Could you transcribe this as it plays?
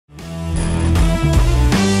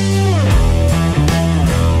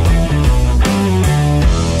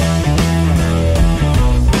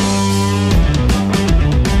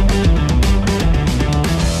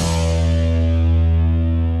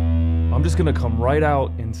come right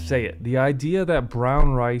out and say it. The idea that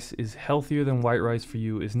brown rice is healthier than white rice for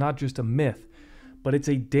you is not just a myth, but it's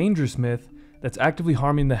a dangerous myth that's actively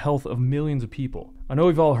harming the health of millions of people. I know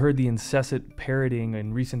we've all heard the incessant parroting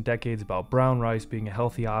in recent decades about brown rice being a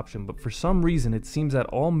healthy option, but for some reason it seems that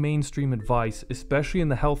all mainstream advice, especially in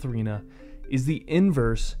the health arena, is the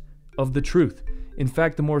inverse of the truth. In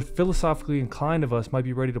fact, the more philosophically inclined of us might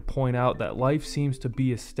be ready to point out that life seems to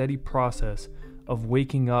be a steady process of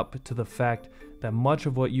waking up to the fact that much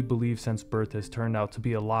of what you believe since birth has turned out to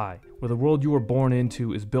be a lie, where the world you were born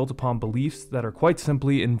into is built upon beliefs that are quite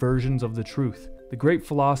simply inversions of the truth. The great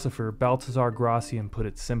philosopher Balthazar Gracian put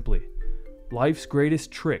it simply: life's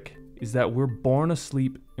greatest trick is that we're born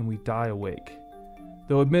asleep and we die awake.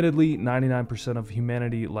 Though admittedly, 99% of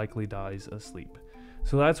humanity likely dies asleep.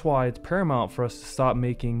 So that's why it's paramount for us to stop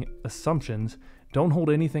making assumptions. Don't hold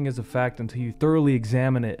anything as a fact until you thoroughly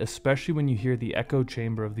examine it, especially when you hear the echo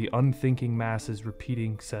chamber of the unthinking masses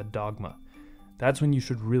repeating said dogma. That's when you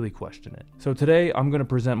should really question it. So today, I'm going to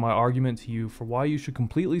present my argument to you for why you should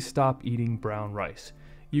completely stop eating brown rice.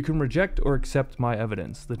 You can reject or accept my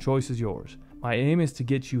evidence. The choice is yours. My aim is to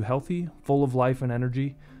get you healthy, full of life and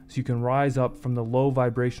energy, so you can rise up from the low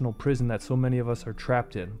vibrational prison that so many of us are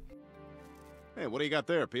trapped in. Hey, what do you got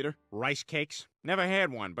there, Peter? Rice cakes? Never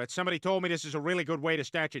had one, but somebody told me this is a really good way to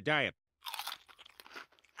start your diet.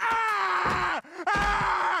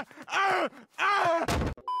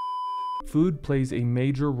 Food plays a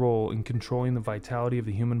major role in controlling the vitality of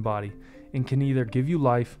the human body and can either give you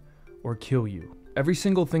life or kill you. Every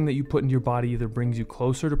single thing that you put into your body either brings you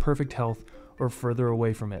closer to perfect health or further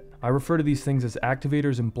away from it. I refer to these things as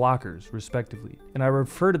activators and blockers, respectively. And I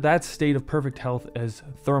refer to that state of perfect health as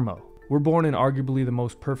thermo. We're born in arguably the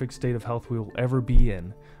most perfect state of health we will ever be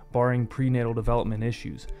in, barring prenatal development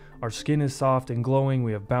issues. Our skin is soft and glowing,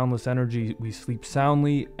 we have boundless energy, we sleep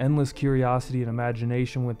soundly, endless curiosity and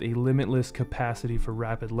imagination with a limitless capacity for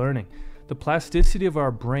rapid learning. The plasticity of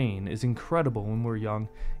our brain is incredible when we're young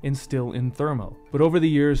and still in thermo. But over the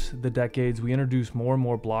years, the decades, we introduce more and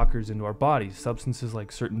more blockers into our bodies, substances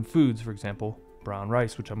like certain foods, for example, brown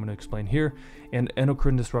rice, which I'm going to explain here, and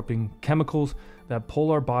endocrine disrupting chemicals that pull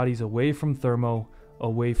our bodies away from thermo,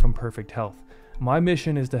 away from perfect health. My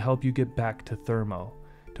mission is to help you get back to thermo,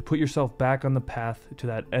 to put yourself back on the path to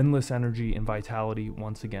that endless energy and vitality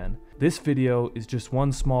once again. This video is just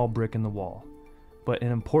one small brick in the wall, but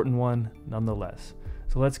an important one nonetheless.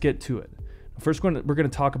 So let's get to it. First, we're going to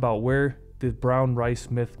talk about where the brown rice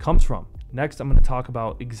myth comes from. Next, I'm going to talk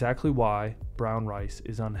about exactly why brown rice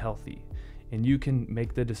is unhealthy, and you can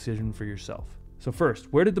make the decision for yourself. So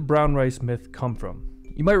first, where did the brown rice myth come from?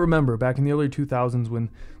 You might remember back in the early 2000s when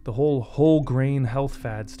the whole grain health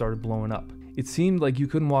fad started blowing up. It seemed like you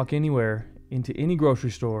couldn't walk anywhere into any grocery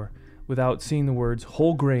store without seeing the words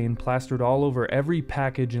whole grain plastered all over every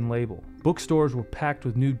package and label. Bookstores were packed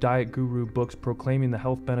with new diet guru books proclaiming the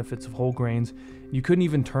health benefits of whole grains. You couldn't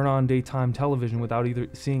even turn on daytime television without either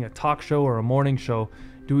seeing a talk show or a morning show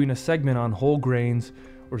doing a segment on whole grains,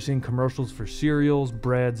 or seeing commercials for cereals,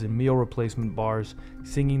 breads, and meal replacement bars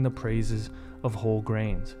singing the praises of whole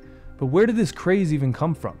grains. But where did this craze even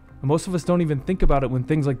come from? And most of us don't even think about it when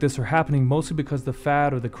things like this are happening, mostly because the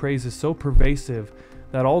fad or the craze is so pervasive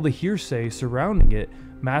that all the hearsay surrounding it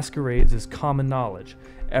masquerades as common knowledge.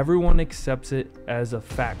 Everyone accepts it as a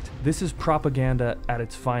fact. This is propaganda at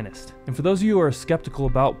its finest. And for those of you who are skeptical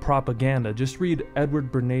about propaganda, just read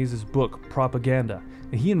Edward Bernays' book, Propaganda.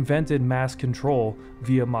 He invented mass control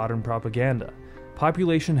via modern propaganda.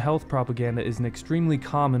 Population health propaganda is an extremely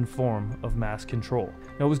common form of mass control.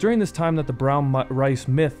 Now, it was during this time that the brown rice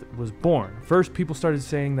myth was born. First, people started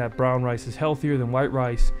saying that brown rice is healthier than white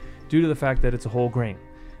rice due to the fact that it's a whole grain.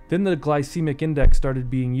 Then the glycemic index started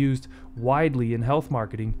being used widely in health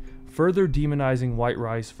marketing, further demonizing white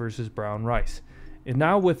rice versus brown rice. And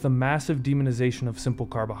now with the massive demonization of simple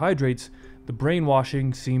carbohydrates, the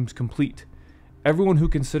brainwashing seems complete. Everyone who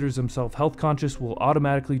considers themselves health conscious will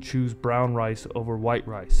automatically choose brown rice over white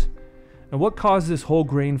rice. Now, what caused this whole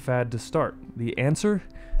grain fad to start? The answer?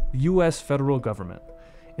 The US federal government.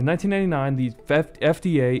 In 1999, the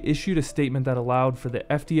FDA issued a statement that allowed for the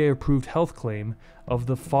FDA-approved health claim of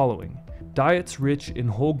the following: diets rich in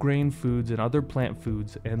whole grain foods and other plant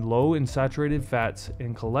foods and low in saturated fats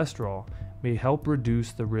and cholesterol may help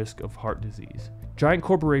reduce the risk of heart disease. Giant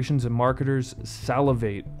corporations and marketers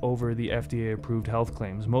salivate over the FDA-approved health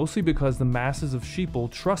claims, mostly because the masses of sheeple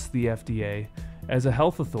trust the FDA as a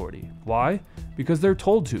health authority. Why? Because they're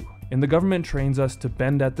told to. and the government trains us to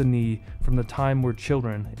bend at the knee from the time we're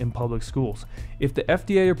children in public schools. If the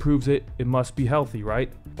FDA approves it, it must be healthy,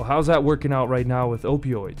 right? Well, how's that working out right now with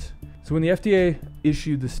opioids? So when the FDA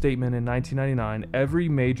issued the statement in 1999, every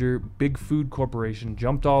major big food corporation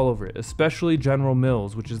jumped all over it, especially General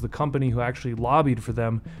Mills, which is the company who actually lobbied for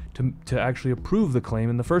them to actually approve the claim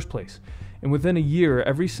in the first place. And within a year,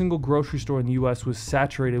 every single grocery store in the US was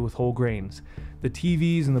saturated with whole grains. The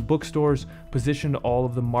TVs and the bookstores positioned all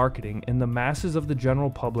of the marketing, and the masses of the general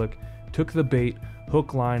public took the bait,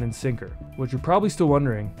 hook, line, and sinker. What you're probably still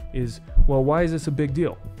wondering is, well, why is this a big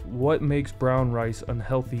deal? What makes brown rice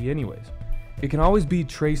unhealthy anyways? It can always be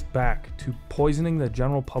traced back to poisoning the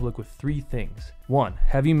general public with three things. 1.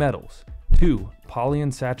 Heavy metals. 2.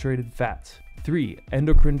 Polyunsaturated fats. 3.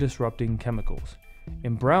 Endocrine disrupting chemicals.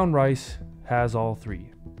 And brown rice has all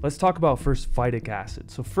three. Let's talk about first phytic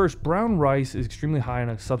acid. So first, brown rice is extremely high in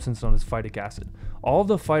a substance known as phytic acid. All of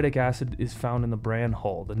the phytic acid is found in the bran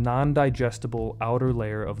hull, the non-digestible outer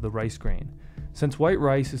layer of the rice grain. Since white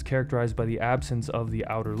rice is characterized by the absence of the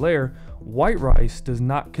outer layer, white rice does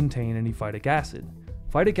not contain any phytic acid.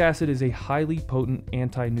 Phytic acid is a highly potent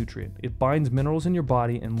anti-nutrient. It binds minerals in your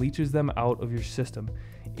body and leaches them out of your system.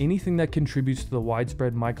 Anything that contributes to the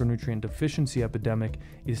widespread micronutrient deficiency epidemic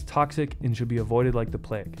is toxic and should be avoided like the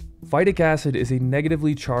plague. Phytic acid is a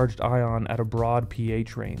negatively charged ion at a broad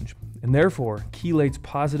pH range, and therefore chelates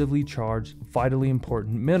positively charged, vitally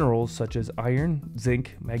important minerals such as iron,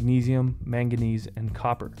 zinc, magnesium, manganese, and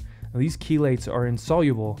copper. Now, these chelates are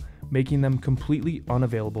insoluble, making them completely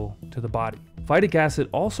unavailable to the body. Phytic acid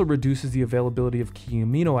also reduces the availability of key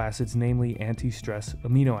amino acids, namely anti-stress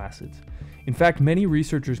amino acids. In fact, many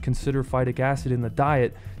researchers consider phytic acid in the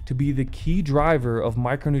diet to be the key driver of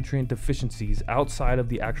micronutrient deficiencies outside of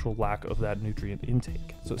the actual lack of that nutrient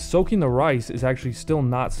intake. So soaking the rice is actually still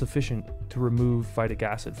not sufficient to remove phytic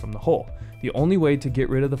acid from the whole. The only way to get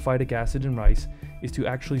rid of the phytic acid in rice is to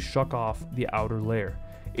actually shuck off the outer layer.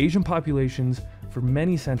 Asian populations for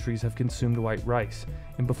many centuries have consumed white rice,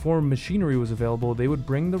 and before machinery was available, they would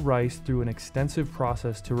bring the rice through an extensive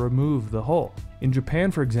process to remove the hull. In Japan,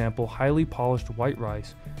 for example, highly polished white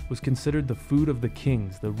rice was considered the food of the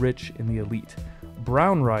kings, the rich, and the elite.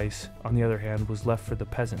 Brown rice, on the other hand, was left for the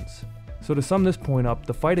peasants. So to sum this point up,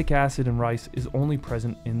 the phytic acid in rice is only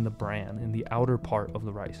present in the bran, in the outer part of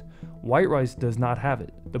the rice. White rice does not have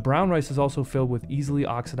it. The brown rice is also filled with easily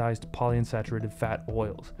oxidized polyunsaturated fat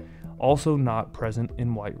oils, also not present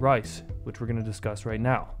in white rice, which we're going to discuss right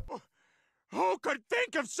now. Who could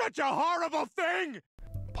think of such a horrible thing?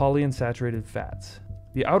 Polyunsaturated fats.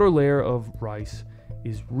 The outer layer of rice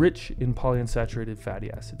is rich in polyunsaturated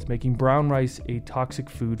fatty acids, making brown rice a toxic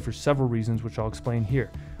food for several reasons, which I'll explain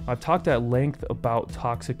here. I've talked at length about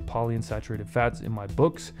toxic polyunsaturated fats in my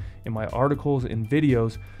books, in my articles, and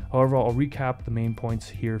videos. However, I'll recap the main points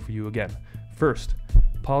here for you again. First,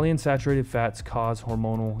 polyunsaturated fats cause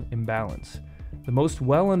hormonal imbalance. The most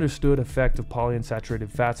well understood effect of polyunsaturated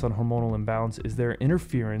fats on hormonal imbalance is their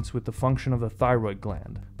interference with the function of the thyroid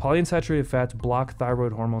gland. Polyunsaturated fats block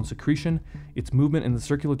thyroid hormone secretion, its movement in the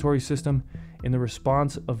circulatory system, and the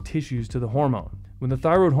response of tissues to the hormone. When the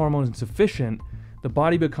thyroid hormone is insufficient, the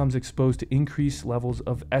body becomes exposed to increased levels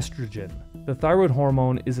of estrogen. The thyroid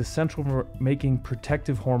hormone is essential for making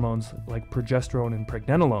protective hormones like progesterone and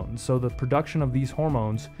pregnenolone, so the production of these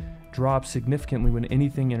hormones drops significantly when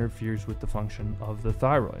anything interferes with the function of the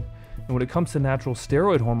thyroid. And when it comes to natural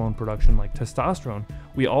steroid hormone production like testosterone,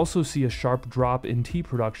 we also see a sharp drop in T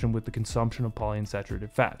production with the consumption of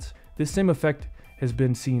polyunsaturated fats. This same effect has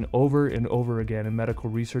been seen over and over again in medical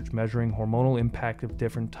research measuring hormonal impact of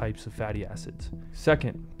different types of fatty acids.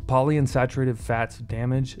 Second, polyunsaturated fats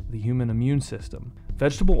damage the human immune system.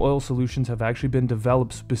 Vegetable oil solutions have actually been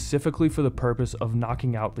developed specifically for the purpose of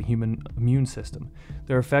knocking out the human immune system.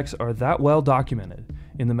 Their effects are that well documented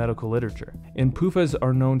in the medical literature, and PUFAs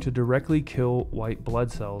are known to directly kill white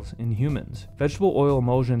blood cells in humans. Vegetable oil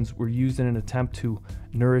emulsions were used in an attempt to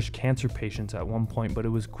nourish cancer patients at one point, but it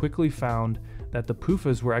was quickly found that the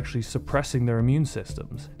PUFAs were actually suppressing their immune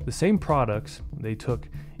systems. The same products they took,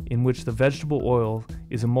 in which the vegetable oil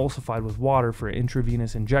is emulsified with water for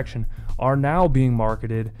intravenous injection, are now being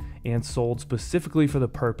marketed and sold specifically for the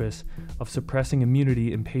purpose of suppressing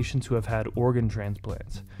immunity in patients who have had organ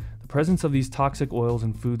transplants. The presence of these toxic oils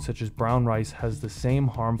in foods such as brown rice has the same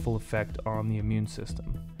harmful effect on the immune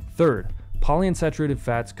system. Third, polyunsaturated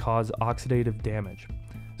fats cause oxidative damage.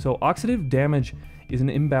 So oxidative damage is an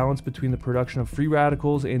imbalance between the production of free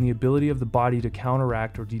radicals and the ability of the body to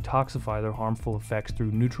counteract or detoxify their harmful effects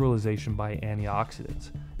through neutralization by antioxidants.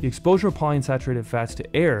 The exposure of polyunsaturated fats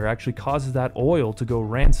to air actually causes that oil to go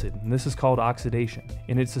rancid, and this is called oxidation.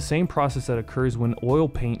 And it's the same process that occurs when oil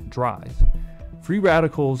paint dries. Free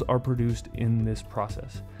radicals are produced in this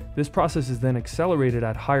process. This process is then accelerated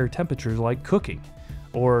at higher temperatures like cooking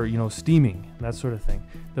or steaming, that sort of thing.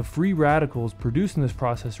 The free radicals produced in this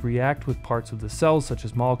process react with parts of the cells such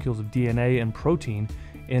as molecules of DNA and protein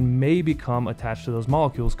and may become attached to those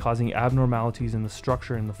molecules, causing abnormalities in the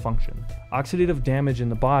structure and the function. Oxidative damage in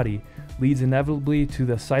the body leads inevitably to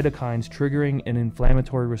the cytokines triggering an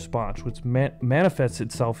inflammatory response, which manifests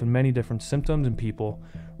itself in many different symptoms in people,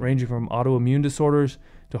 ranging from autoimmune disorders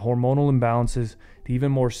to hormonal imbalances to even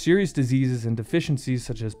more serious diseases and deficiencies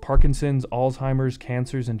such as Parkinson's, Alzheimer's,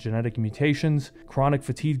 cancers and genetic mutations, chronic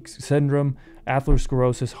fatigue syndrome,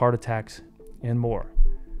 atherosclerosis, heart attacks, and more.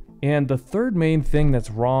 And the third main thing that's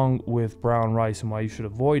wrong with brown rice and why you should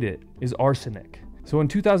avoid it is arsenic. So in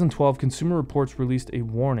 2012, Consumer Reports released a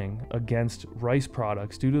warning against rice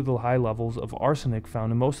products due to the high levels of arsenic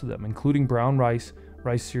found in most of them, including brown rice,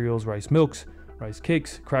 rice cereals, rice milks, rice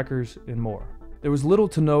cakes, crackers, and more. There was little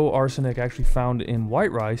to no arsenic actually found in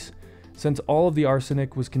white rice, since all of the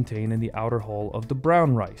arsenic was contained in the outer hull of the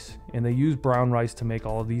brown rice, and they used brown rice to make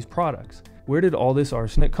all of these products. Where did all this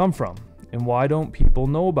arsenic come from? And why don't people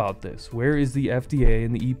know about this? Where is the FDA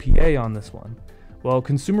and the EPA on this one? Well,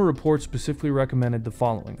 Consumer Reports specifically recommended the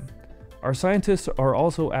following. Our scientists are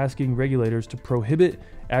also asking regulators to prohibit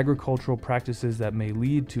agricultural practices that may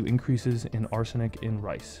lead to increases in arsenic in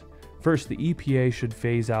rice. First, the EPA should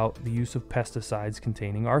phase out the use of pesticides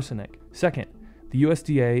containing arsenic. Second, the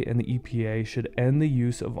USDA and the EPA should end the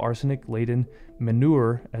use of arsenic-laden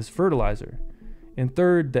manure as fertilizer. And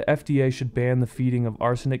third, the FDA should ban the feeding of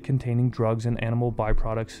arsenic-containing drugs and animal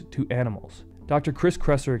byproducts to animals. Dr. Chris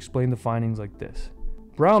Kresser explained the findings like this.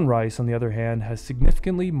 Brown rice, on the other hand, has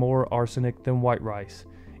significantly more arsenic than white rice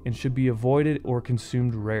and should be avoided or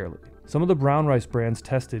consumed rarely. Some of the brown rice brands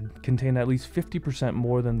tested contained at least 50%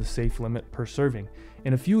 more than the safe limit per serving,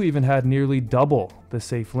 and a few even had nearly double the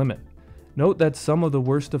safe limit. Note that some of the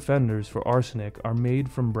worst offenders for arsenic are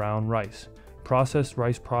made from brown rice. Processed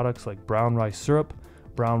rice products like brown rice syrup,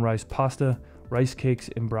 brown rice pasta, rice cakes,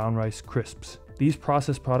 and brown rice crisps. These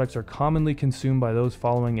processed products are commonly consumed by those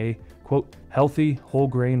following a, quote, healthy, whole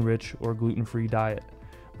grain rich, or gluten-free diet.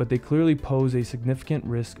 But they clearly pose a significant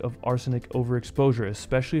risk of arsenic overexposure,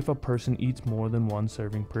 especially if a person eats more than one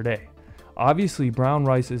serving per day. Obviously, brown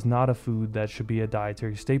rice is not a food that should be a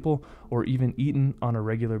dietary staple or even eaten on a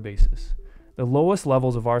regular basis. The lowest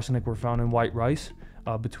levels of arsenic were found in white rice,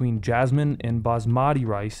 between jasmine and basmati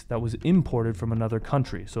rice that was imported from another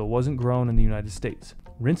country, so it wasn't grown in the United States.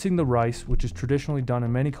 Rinsing the rice, which is traditionally done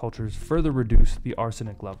in many cultures, further reduced the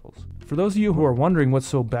arsenic levels. For those of you who are wondering what's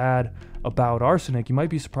so bad about arsenic, you might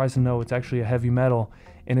be surprised to know it's actually a heavy metal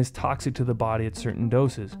and is toxic to the body at certain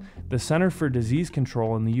doses. The Center for Disease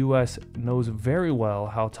Control in the US knows very well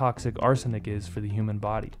how toxic arsenic is for the human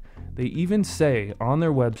body. They even say on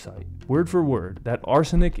their website, word for word, that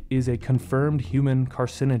arsenic is a confirmed human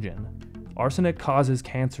carcinogen. Arsenic causes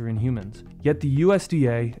cancer in humans. Yet the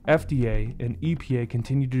USDA, FDA, and EPA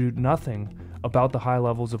continue to do nothing about the high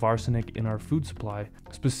levels of arsenic in our food supply,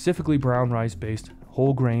 specifically brown rice-based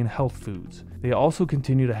whole grain health foods. They also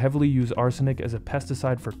continue to heavily use arsenic as a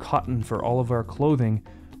pesticide for cotton for all of our clothing,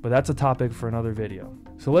 but that's a topic for another video.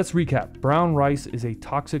 So let's recap. Brown rice is a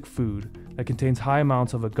toxic food that contains high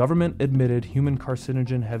amounts of a government-admitted human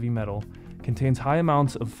carcinogen heavy metal, contains high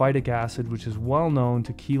amounts of phytic acid, which is well known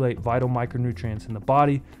to chelate vital micronutrients in the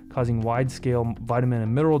body, causing wide-scale vitamin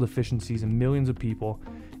and mineral deficiencies in millions of people.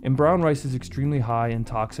 And brown rice is extremely high in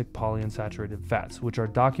toxic polyunsaturated fats, which are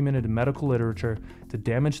documented in medical literature to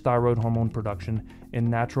damage thyroid hormone production and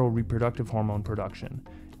natural reproductive hormone production,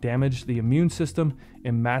 damage the immune system,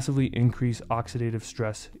 and massively increase oxidative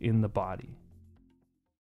stress in the body.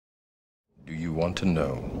 Do you want to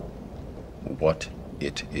know what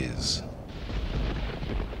it is?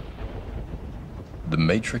 The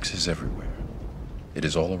Matrix is everywhere. It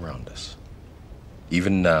is all around us.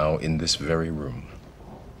 Even now, in this very room.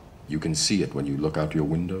 You can see it when you look out your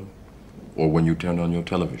window or when you turn on your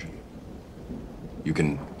television. You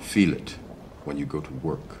can feel it when you go to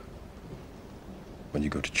work, when you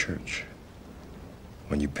go to church,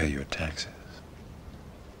 when you pay your taxes.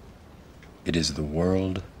 It is the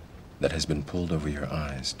world that has been pulled over your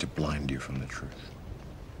eyes to blind you from the truth.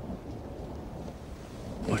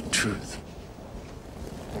 What truth?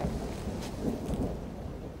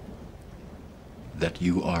 That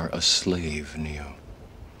you are a slave, Neo.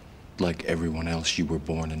 like everyone else, you were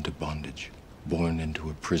born into bondage, born into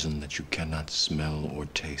a prison that you cannot smell or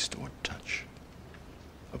taste or touch.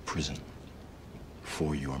 A prison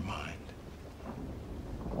for your mind.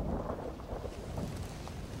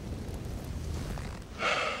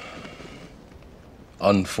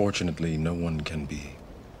 Unfortunately, no one can be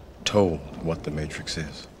told what the Matrix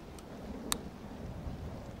is.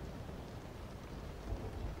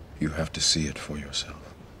 You have to see it for yourself.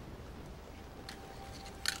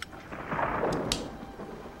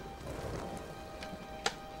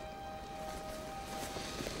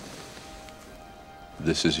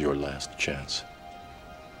 This is your last chance.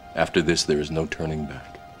 After this, there is no turning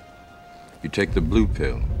back. You take the blue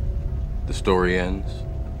pill, the story ends.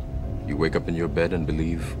 You wake up in your bed and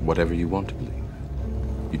believe whatever you want to believe.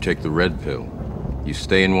 You take the red pill, you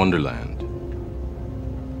stay in Wonderland,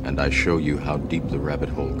 and I show you how deep the rabbit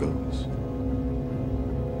hole goes.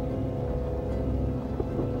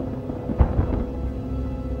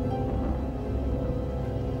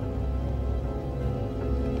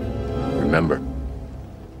 Remember,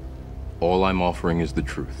 all I'm offering is the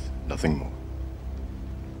truth, nothing more.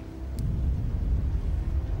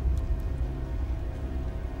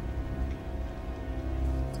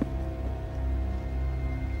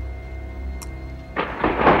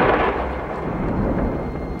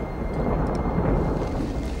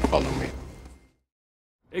 Follow me.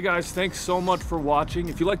 Hey guys, thanks so much for watching.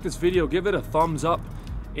 If you like this video, give it a thumbs up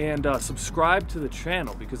and subscribe to the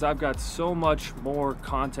channel, because I've got so much more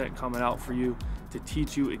content coming out for you to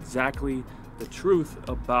teach you exactly the truth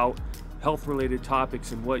about health-related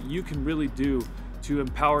topics and what you can really do to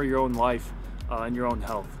empower your own life and your own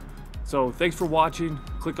health. So thanks for watching.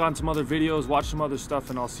 Click on some other videos, watch some other stuff,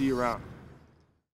 and I'll see you around.